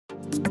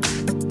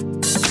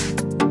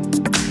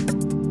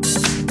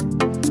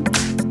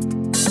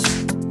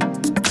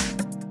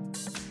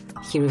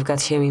Here we've got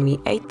XIAOMI Mi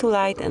A2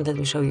 Lite, and let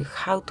me show you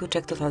how to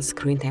check total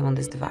screen time on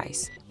this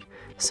device.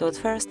 So at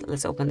first,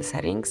 let's open the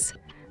settings,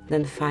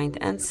 then find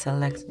and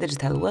select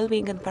Digital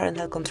Wellbeing and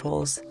Parental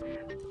Controls,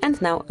 and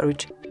now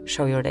reach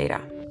Show Your Data.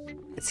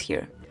 It's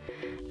here.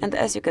 And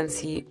as you can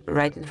see,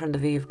 right in front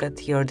of you, you've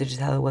got your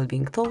Digital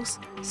Wellbeing tools,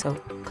 so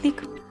click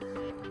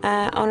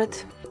on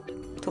it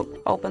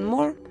to open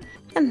more.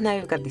 And now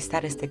you've got the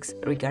statistics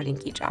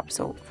regarding each app.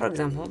 So, for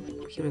example,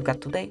 here we've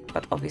got today,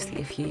 but obviously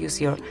if you use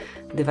your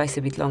device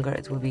a bit longer,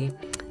 it will be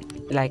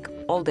like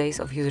all days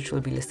of usage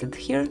will be listed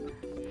here.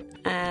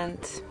 And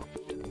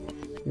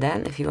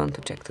then if you want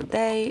to check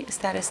today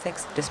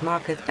statistics, just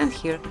mark it. And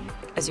here,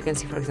 as you can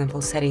see, for example,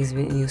 settings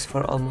been in use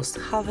for almost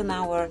half an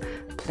hour,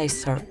 Play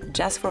Store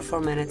just for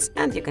 4 minutes,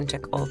 and you can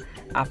check all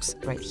apps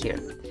right here.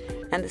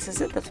 And this is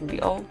it, that will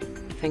be all.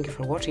 Thank you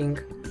for watching.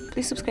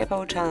 Please subscribe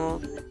our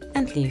channel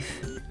and leave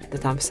the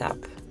thumbs up.